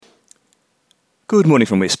Good morning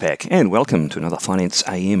from Westpac and welcome to another Finance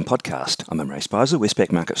AM podcast. I'm Imre Spicer,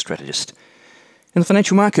 Westpac Market Strategist. In the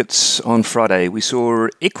financial markets on Friday, we saw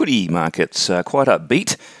equity markets quite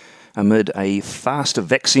upbeat amid a faster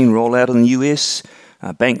vaccine rollout in the US.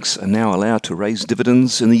 Banks are now allowed to raise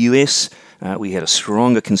dividends in the US. We had a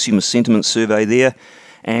stronger consumer sentiment survey there,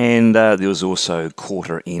 and there was also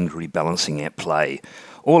quarter-end rebalancing at play.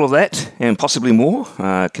 All of that, and possibly more,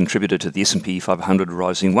 contributed to the S&P 500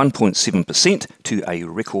 rising 1.7% to a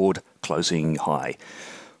record closing high.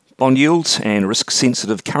 Bond yields and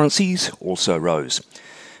risk-sensitive currencies also rose.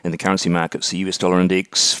 In the currency markets, the US dollar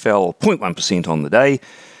index fell 0.1% on the day,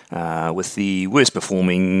 with the worst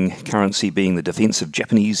performing currency being the defensive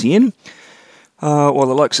Japanese yen. While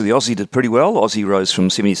the likes of the Aussie did pretty well. Aussie rose from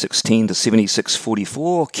 76.10 to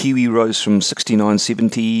 76.44. Kiwi rose from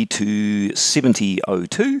 69.70 to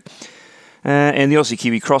 70.02. And the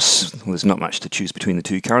Aussie-Kiwi cross, well, there's not much to choose between the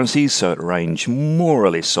two currencies, so it ranged more or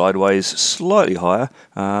less sideways, slightly higher,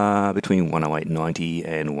 between 108.90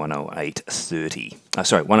 and 108.30.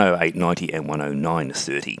 108.90 and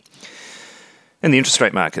 109.30. In the interest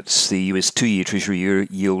rate markets, the US 2-year Treasury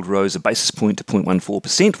yield rose a basis point to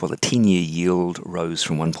 0.14%, while the 10-year yield rose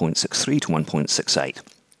from 1.63 to 1.68.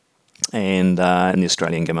 And in the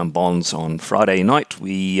Australian government bonds on Friday night,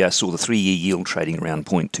 we saw the 3-year yield trading around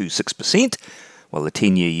 0.26%, while the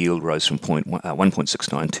 10-year yield rose from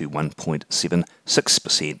 1.69 to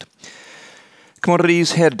 1.76%.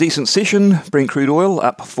 Commodities had a decent session. Brent crude oil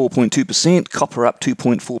up 4.2%, copper up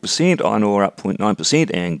 2.4%, iron ore up 0.9%,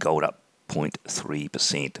 and gold up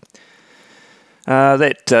 0.3%.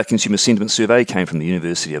 That consumer sentiment survey came from the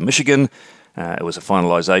University of Michigan. It was a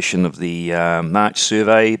finalisation of the March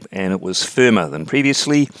survey, and it was firmer than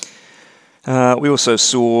previously. We also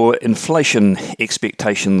saw inflation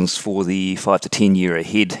expectations for the 5 to 10 year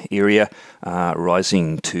ahead area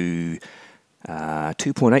rising to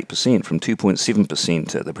 2.8% from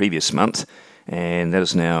 2.7% the previous month, and that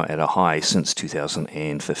is now at a high since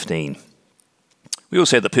 2015. We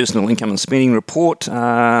also had the personal income and spending report. This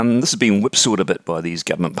has been whipsawed a bit by these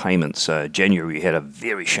government payments. January had a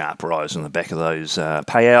very sharp rise on the back of those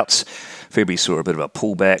payouts. February saw a bit of a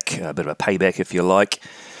pullback, a bit of a payback if you like.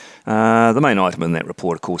 The main item in that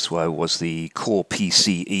report, of course, was the core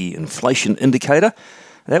PCE inflation indicator.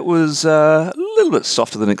 That was a little bit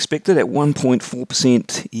softer than expected at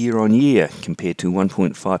 1.4% year on year compared to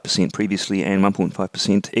 1.5% previously and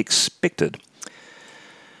 1.5% expected.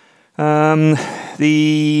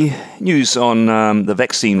 The news on the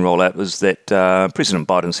vaccine rollout was that President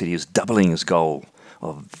Biden said he is doubling his goal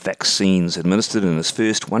of vaccines administered in his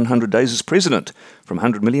first 100 days as president, from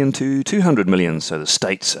 100 million to 200 million. So the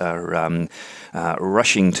states are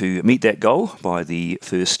rushing to meet that goal by the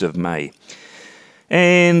 1st of May.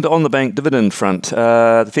 And on the bank dividend front,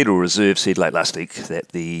 the Federal Reserve said late last week that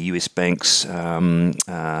the US banks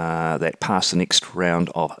that pass the next round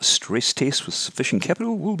of stress tests with sufficient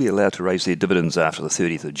capital will be allowed to raise their dividends after the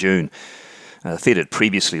 30th of June. The Fed had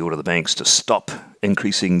previously ordered the banks to stop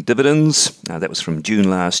increasing dividends. That was from June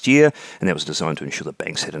last year, and that was designed to ensure that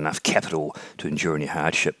banks had enough capital to endure any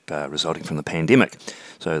hardship resulting from the pandemic.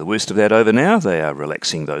 So the worst of that over now. They are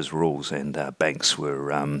relaxing those rules, and banks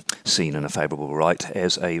were seen in a favourable light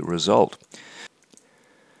as a result.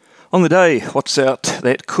 On the day, what's out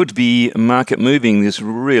that could be market moving? There's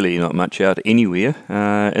really not much out anywhere.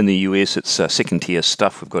 In the US, it's second-tier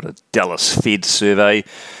stuff. We've got a Dallas Fed survey,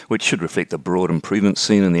 which should reflect the broad improvement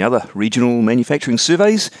seen in the other regional manufacturing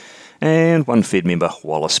surveys, and one Fed member,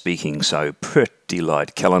 Wallace, speaking, so pretty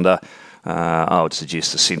light calendar. I would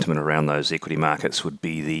suggest the sentiment around those equity markets would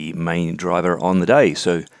be the main driver on the day.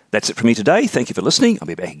 So that's it from me today. Thank you for listening. I'll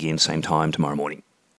be back again same time tomorrow morning.